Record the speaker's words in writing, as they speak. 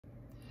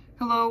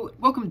Hello,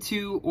 welcome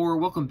to or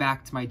welcome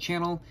back to my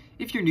channel.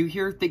 If you're new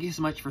here, thank you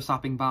so much for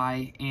stopping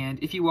by, and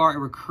if you are a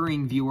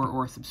recurring viewer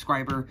or a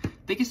subscriber,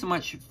 thank you so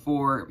much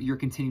for your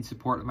continued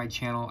support of my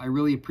channel. I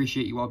really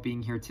appreciate you all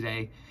being here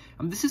today.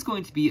 This is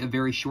going to be a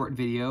very short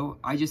video.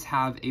 I just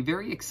have a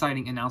very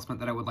exciting announcement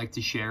that I would like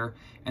to share,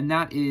 and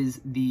that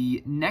is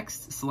the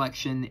next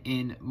selection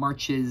in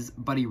March's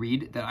buddy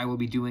read that I will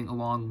be doing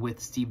along with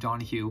Steve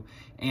Donahue.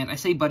 And I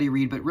say buddy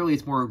read, but really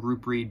it's more a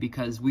group read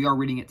because we are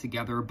reading it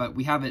together, but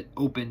we have it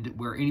opened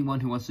where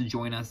anyone who wants to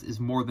join us is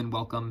more than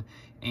welcome.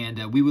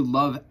 And we would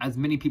love as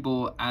many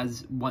people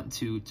as want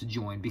to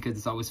join because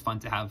it's always fun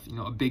to have,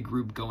 a big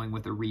group going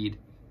with a read.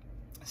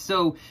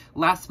 So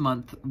last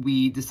month,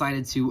 we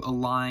decided to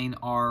align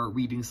our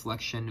reading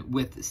selection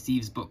with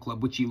Steve's book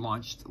club, which he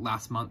launched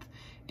last month.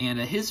 And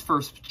his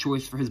first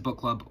choice for his book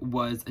club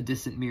was A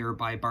Distant Mirror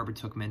by Barbara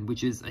Tuchman,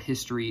 which is a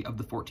history of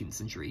the 14th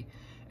century.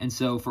 And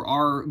so for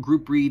our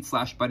group read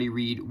 / buddy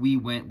read, we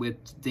went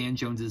with Dan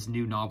Jones's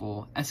new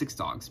novel, Essex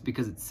Dogs,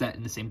 because it's set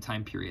in the same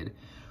time period.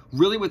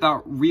 Really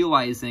without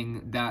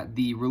realizing that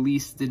the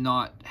release did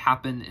not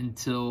happen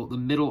until the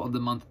middle of the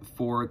month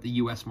for the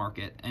US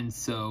market. And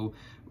so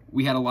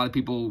we had a lot of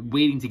people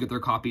waiting to get their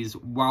copies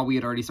while we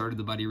had already started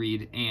the buddy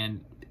read,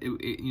 and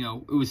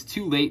it was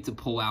too late to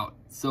pull out.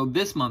 So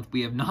this month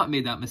we have not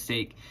made that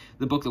mistake.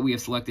 The book that we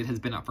have selected has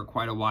been out for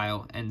quite a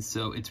while, and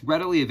so it's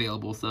readily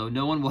available, so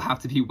no one will have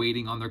to be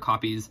waiting on their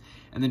copies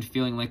and then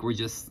feeling like we're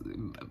just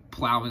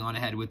plowing on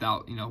ahead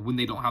without, when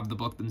they don't have the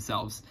book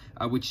themselves,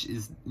 which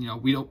is, I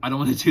don't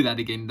want to do that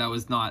again. That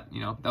was not,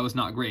 that was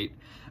not great.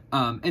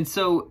 And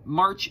so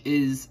March here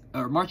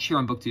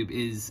on BookTube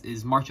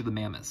is March of the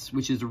Mammoths,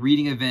 which is a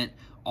reading event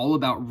all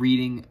about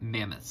reading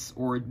mammoths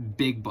or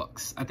big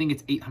books. I think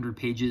it's 800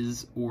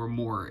 pages or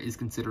more is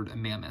considered a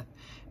mammoth.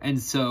 And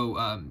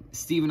so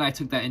Steve and I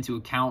took that into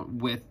account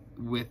with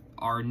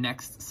our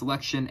next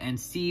selection, and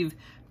Steve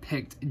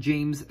picked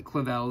James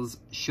Clavell's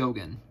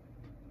Shogun.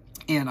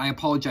 And I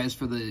apologize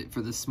for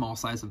the small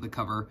size of the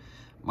cover.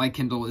 My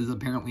Kindle is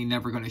apparently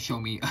never going to show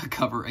me a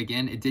cover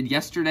again. It did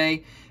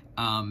yesterday.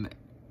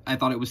 I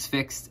thought it was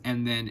fixed,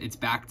 and then it's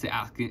back to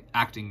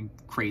acting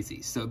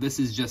crazy. So this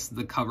is just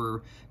the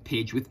cover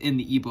page within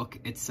the ebook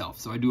itself.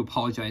 So I do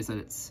apologize that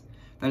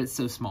it's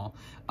so small.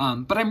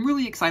 But I'm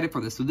really excited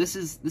for this. So this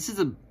is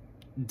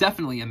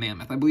definitely a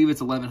mammoth. I believe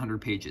it's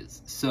 1,100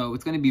 pages. So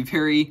it's going to be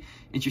very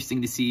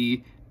interesting to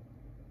see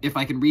if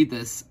I can read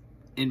this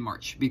in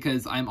March,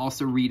 because I'm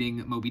also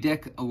reading Moby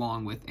Dick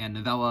along with Anne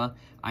Novella.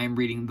 I am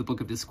reading the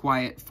Book of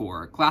Disquiet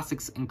for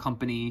Classics and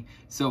Company.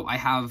 So I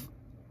have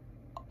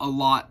a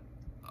lot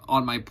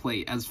on my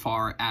plate as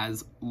far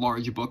as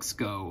large books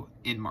go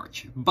in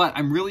March, but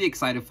I'm really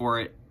excited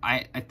for it.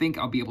 I think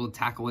I'll be able to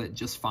tackle it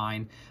just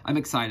fine. I'm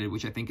excited,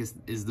 which I think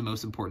is the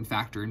most important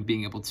factor in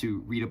being able to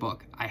read a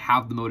book. I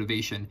have the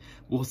motivation.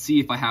 We'll see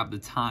if I have the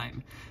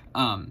time.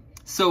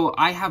 So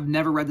I have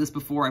never read this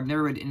before. I've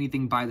never read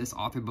anything by this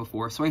author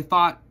before. So I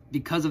thought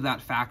because of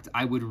that fact,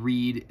 I would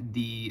read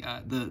the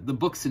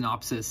book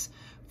synopsis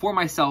for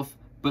myself,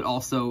 but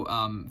also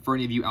for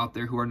any of you out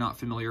there who are not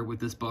familiar with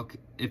this book,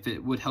 if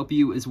it would help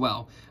you as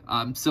well.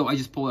 So I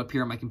just pulled it up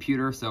here on my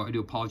computer, so I do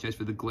apologize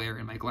for the glare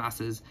in my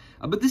glasses.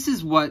 But this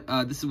is what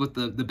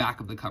the back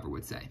of the cover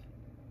would say.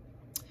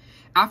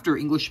 After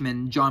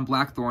Englishman John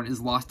Blackthorne is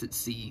lost at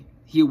sea,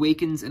 he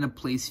awakens in a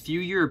place few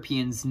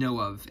Europeans know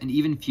of and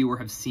even fewer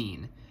have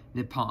seen,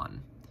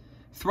 Nippon.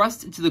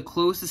 Thrust into the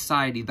closed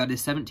society that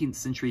is 17th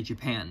century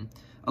Japan,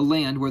 a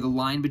land where the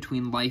line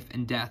between life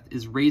and death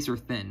is razor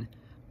thin,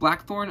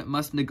 Blackthorne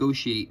must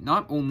negotiate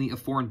not only a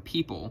foreign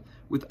people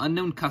with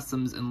unknown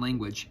customs and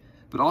language,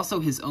 but also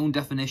his own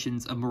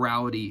definitions of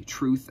morality,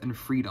 truth, and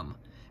freedom.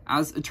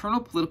 As eternal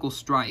political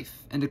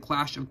strife and a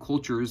clash of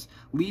cultures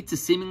lead to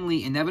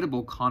seemingly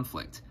inevitable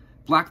conflict,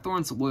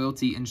 Blackthorne's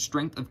loyalty and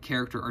strength of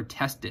character are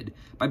tested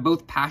by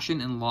both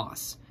passion and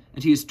loss,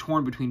 and he is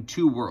torn between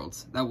two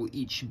worlds that will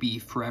each be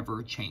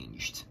forever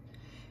changed.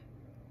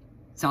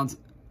 Sounds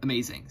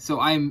amazing. So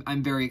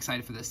I'm very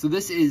excited for this. So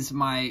this is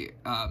my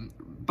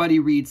buddy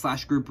read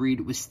 / group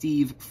read with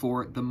Steve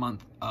for the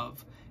month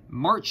of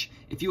March.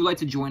 If you would like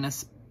to join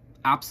us,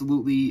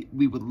 absolutely,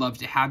 we would love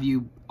to have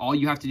you. All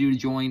you have to do to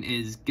join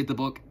is get the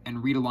book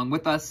and read along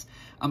with us.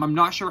 I'm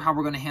not sure how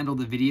we're going to handle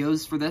the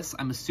videos for this.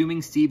 I'm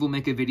assuming Steve will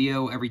make a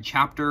video every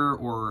chapter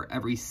or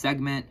every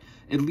segment,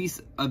 at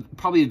least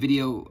probably a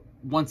video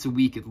once a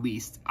week at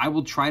least. I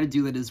will try to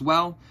do that as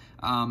well.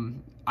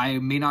 I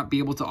may not be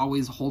able to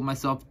always hold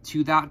myself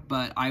to that,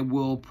 but I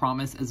will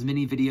promise as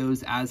many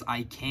videos as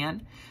I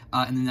can.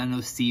 And then I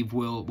know Steve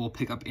will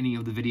pick up any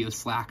of the video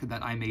slack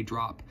that I may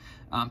drop.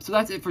 So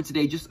that's it for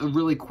today. Just a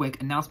really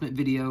quick announcement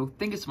video.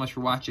 Thank you so much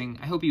for watching.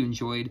 I hope you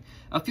enjoyed.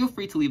 Feel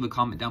free to leave a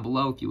comment down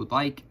below if you would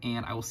like,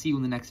 and I will see you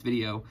in the next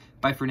video.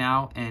 Bye for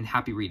now, and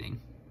happy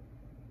reading.